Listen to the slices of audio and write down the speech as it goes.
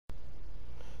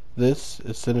This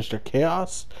is Sinister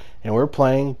Chaos, and we're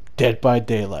playing Dead by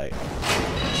Daylight.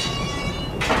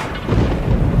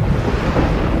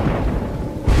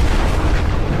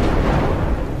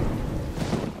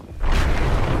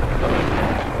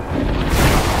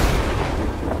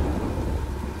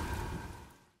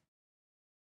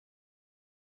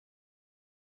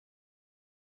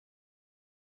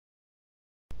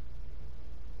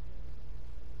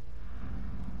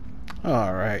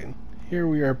 Alright, here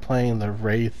we are playing the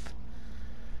Wraith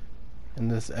in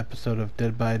this episode of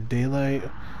Dead by Daylight.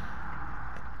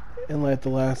 And like the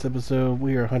last episode,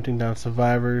 we are hunting down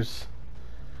survivors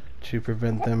to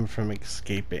prevent them from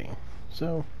escaping.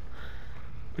 So,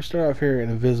 we start off here in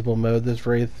invisible mode. This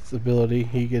Wraith's ability,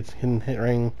 he can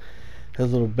ring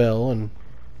his little bell and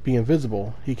be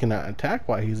invisible. He cannot attack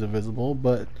while he's invisible,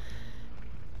 but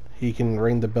he can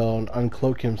ring the bell and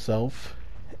uncloak himself.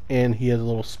 And he has a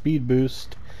little speed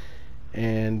boost,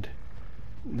 and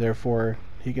therefore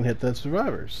he can hit the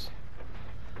survivors.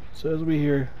 So as we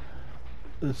hear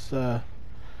this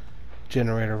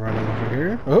generator running over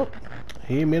here, oh,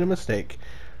 he made a mistake.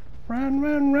 Run,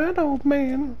 run, run, old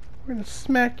man. We're gonna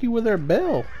smack you with our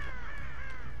bell.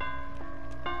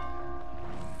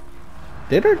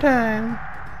 Dinner time.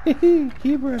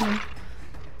 Keep running.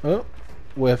 Oh,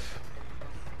 whiff.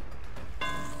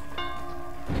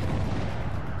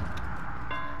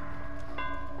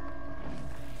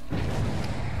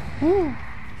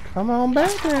 Come on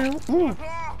back now.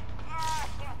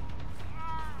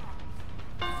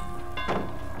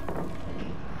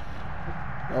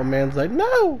 Old man's like,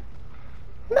 no,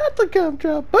 not the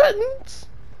gumdrop buttons.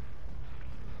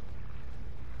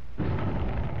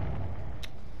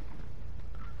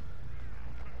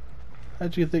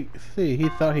 How'd you think? See, he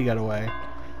thought he got away.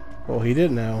 Well, he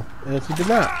didn't know. Yes, he did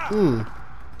not.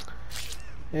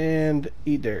 And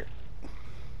eat dirt.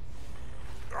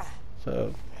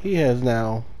 So he has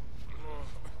now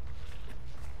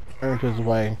earned his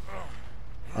way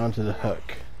onto the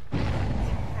hook.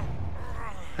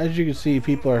 As you can see,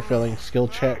 people are filling skill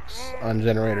checks on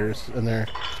generators, and they're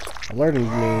alerting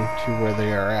me to where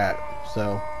they are at.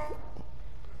 So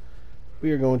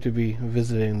we are going to be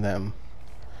visiting them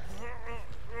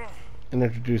and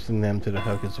introducing them to the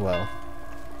hook as well.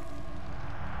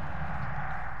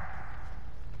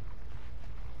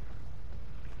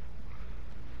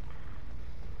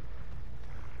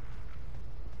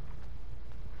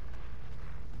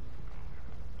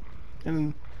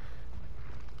 And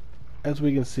as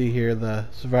we can see here, the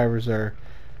survivors are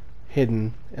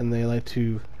hidden, and they like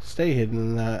to stay hidden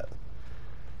and not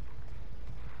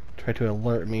try to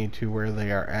alert me to where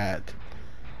they are at.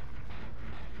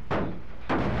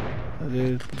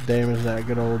 Damage that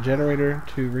good old generator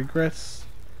to regress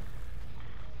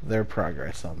their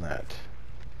progress on that.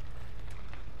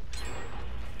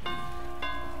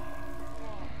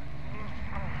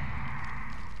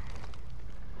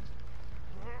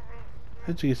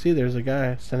 As you can see, there's a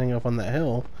guy standing up on that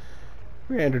hill.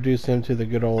 We're going to introduce him to the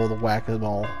good old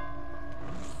whack-a-mole.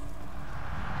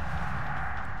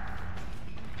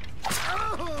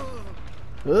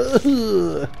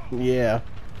 Yeah.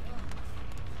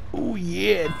 Oh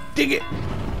yeah, dig it!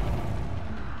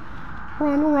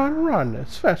 Run, run, run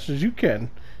as fast as you can.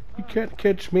 You can't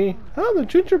catch me. I'm the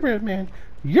gingerbread man.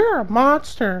 You're a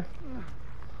monster.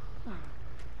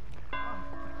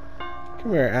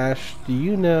 Come here, Ash. Do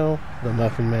you know the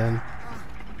Muffin Man?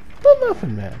 The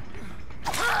Muffin Man.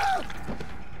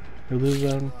 Who lives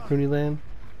on Rooney Land?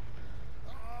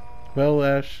 Well,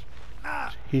 Ash,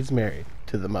 he's married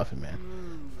to the Muffin Man.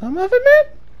 The Muffin Man?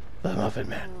 The Muffin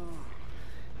Man.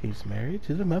 He's married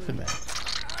to the Muffin Man.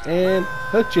 And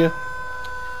hooked you.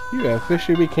 You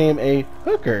officially became a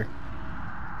hooker.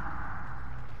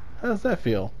 How does that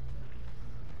feel?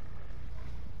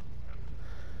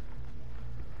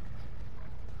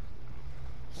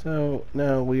 So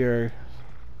now we are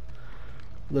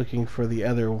looking for the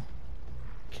other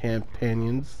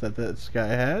companions that this guy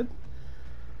had.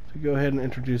 So go ahead and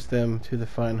introduce them to the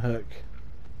fine hook.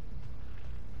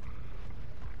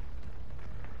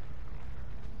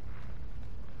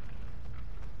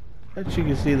 As you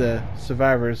can see, the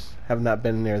survivors have not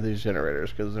been near these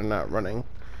generators because they're not running.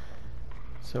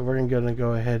 So we're going to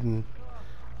go ahead and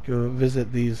go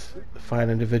visit these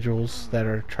fine individuals that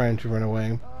are trying to run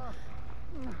away.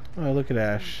 Oh, look at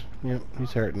Ash. Yep,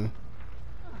 he's hurting.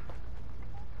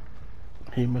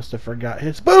 He must have forgot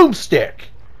his boomstick!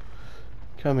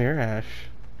 Come here, Ash.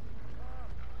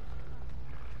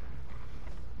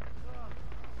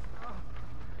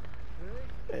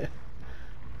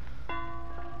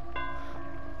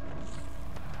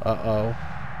 Uh-oh.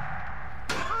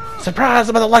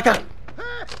 Surprise, motherfucker!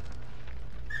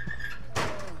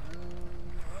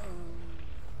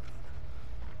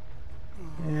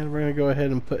 gonna go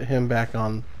ahead and put him back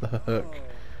on the hook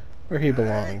where he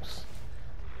belongs.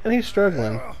 And he's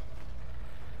struggling.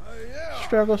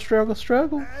 Struggle, struggle,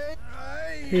 struggle.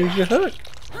 Here's your hook.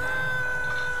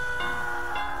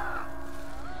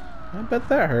 I bet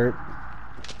that hurt.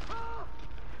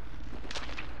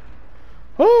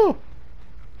 Oh!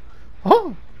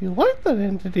 Oh, you like that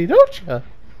entity, don't you?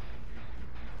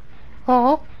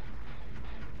 Oh.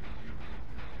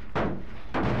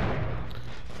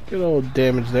 Good old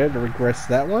damage there to regress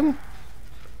that one.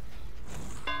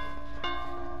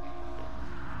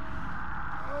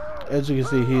 As you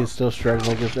can see, he is still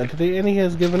struggling with this entity, and he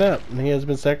has given up, and he has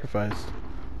been sacrificed.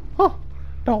 Oh,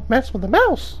 don't mess with the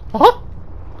mouse! Huh?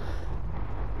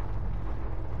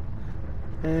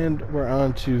 And we're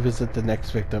on to visit the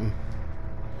next victim.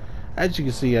 As you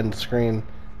can see on the screen,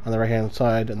 on the right-hand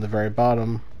side and the very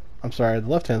bottom, I'm sorry, the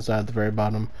left-hand side at the very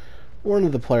bottom, one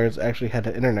of the players actually had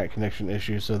an internet connection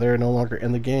issue, so they're no longer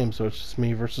in the game, so it's just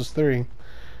me versus 3.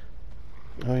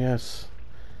 Oh yes.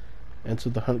 And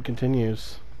so the hunt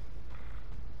continues.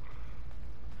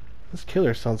 This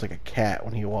killer sounds like a cat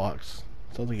when he walks.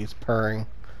 Sounds like he's purring.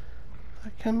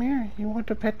 Come here, you want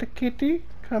to pet the kitty?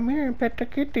 Come here and pet the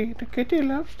kitty. The kitty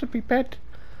loves to be pet.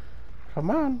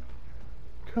 Come on.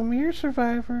 Come here,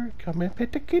 survivor. Come and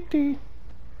pet the kitty.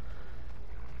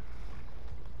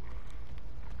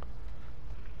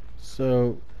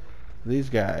 So, these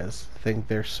guys think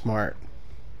they're smart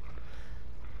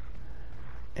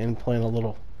and playing a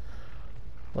little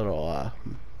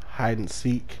hide and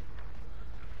seek.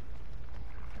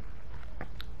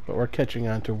 But we're catching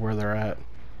on to where they're at.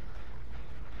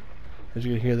 As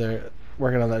you can hear, they're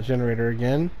working on that generator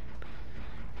again,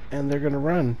 and they're gonna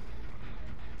run.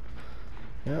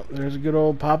 Yep, there's a good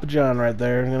old Papa John right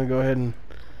there. I'm gonna go ahead and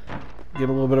get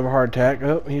a little bit of a heart attack.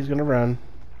 Oh, he's gonna run.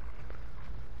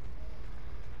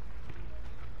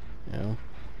 You know,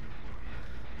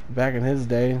 back in his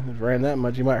day, if he ran that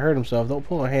much, he might hurt himself. Don't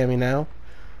pull a hammy now.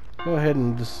 Go ahead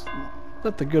and just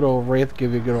let the good old wraith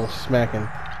give you a good old smacking.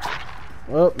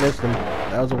 Oh, missed him.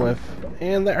 That was a whiff,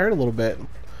 and that hurt a little bit.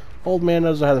 Old man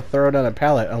knows how to throw down a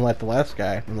pallet, unlike the last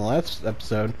guy in the last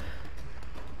episode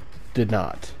did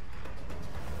not.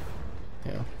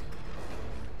 Yeah.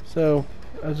 So,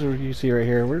 as you see right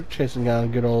here, we're chasing down a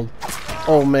good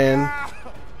old man.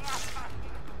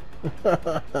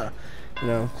 You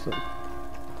know, so,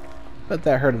 but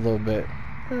that hurt a little bit.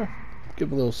 Yeah,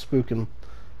 give a little spook and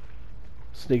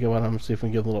sneak up on him, see if we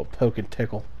can give a little poke and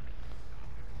tickle.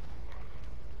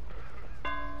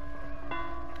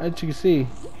 As you can see,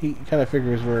 he kind of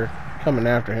figures we're coming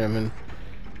after him, and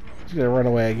he's going to run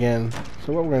away again.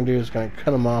 So what we're going to do is going to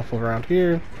cut him off around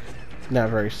here.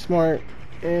 Not very smart.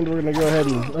 And we're going to go ahead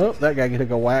and... Oh, that guy took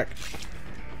a whack.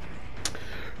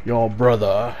 Your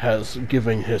brother has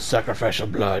given his sacrificial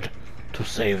blood to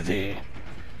save thee.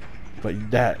 But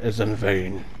that is in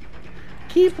vain.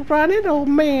 Keep running, old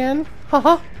man.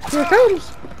 Haha, here it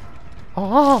comes.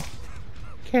 Oh,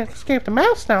 can't escape the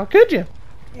mouse now, could you?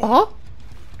 Uh-huh.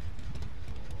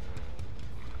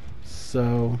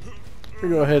 So, we're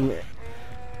going to go ahead and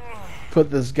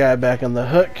put this guy back on the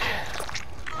hook.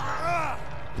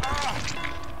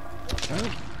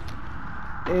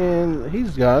 And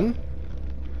he's gone.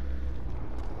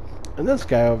 And this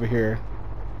guy over here,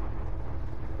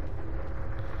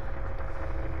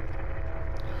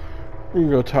 we're going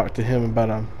to go talk to him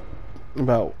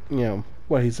about you know,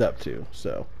 what he's up to.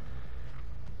 So,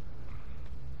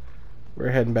 we're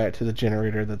heading back to the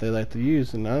generator that they like to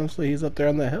use, and honestly, he's up there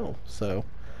on the hill. So,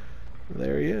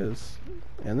 there he is.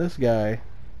 And this guy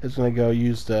is going to go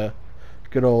use the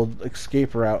good old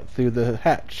escape route through the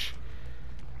hatch.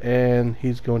 And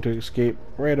he's going to escape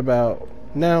right about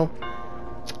now.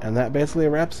 And that basically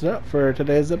wraps it up for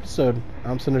today's episode.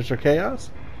 I'm Sinister Chaos.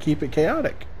 Keep it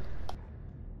chaotic.